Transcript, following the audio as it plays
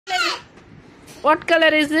What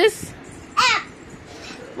color is this? F.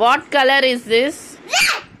 What color is this?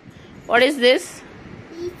 Red. What is this?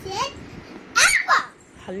 He said apple.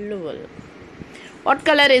 Hello. What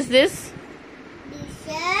color is this? He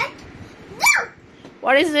said blue.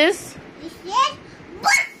 What is this? He said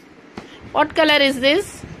bush. What color is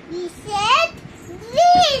this? He said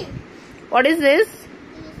green. What is this?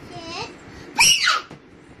 He said black.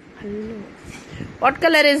 Hello. What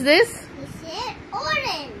color is this? He said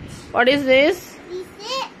orange. What is this? He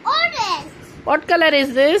said orange. What color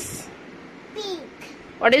is this? Pink.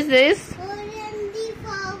 What is this? Orange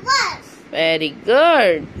flowers. Very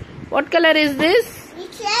good. What color is this? He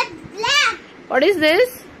said black. What is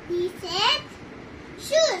this? He said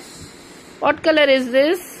shoes. What color is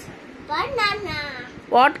this? Banana.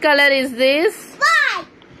 What color is this? White.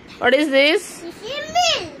 What is this? He said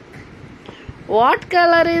milk. What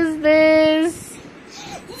color is this?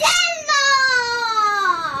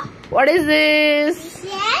 Yellow. What is He this?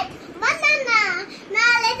 said banana.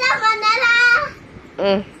 Now let's have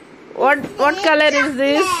banana. What color is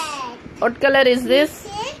this? Chocolate. What color is He this?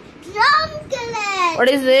 said chocolate. What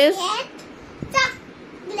is this? He said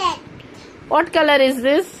chocolate. What color is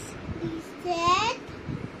this? He said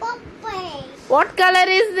purple. What color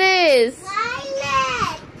is this?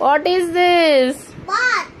 Violet. What is this?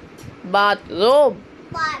 Bath. Bathrobe.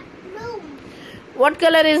 Bathroom. What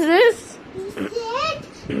color is this? He said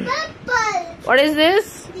purple. What is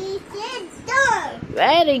this? He said door.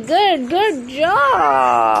 Very good. Good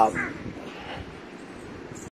job.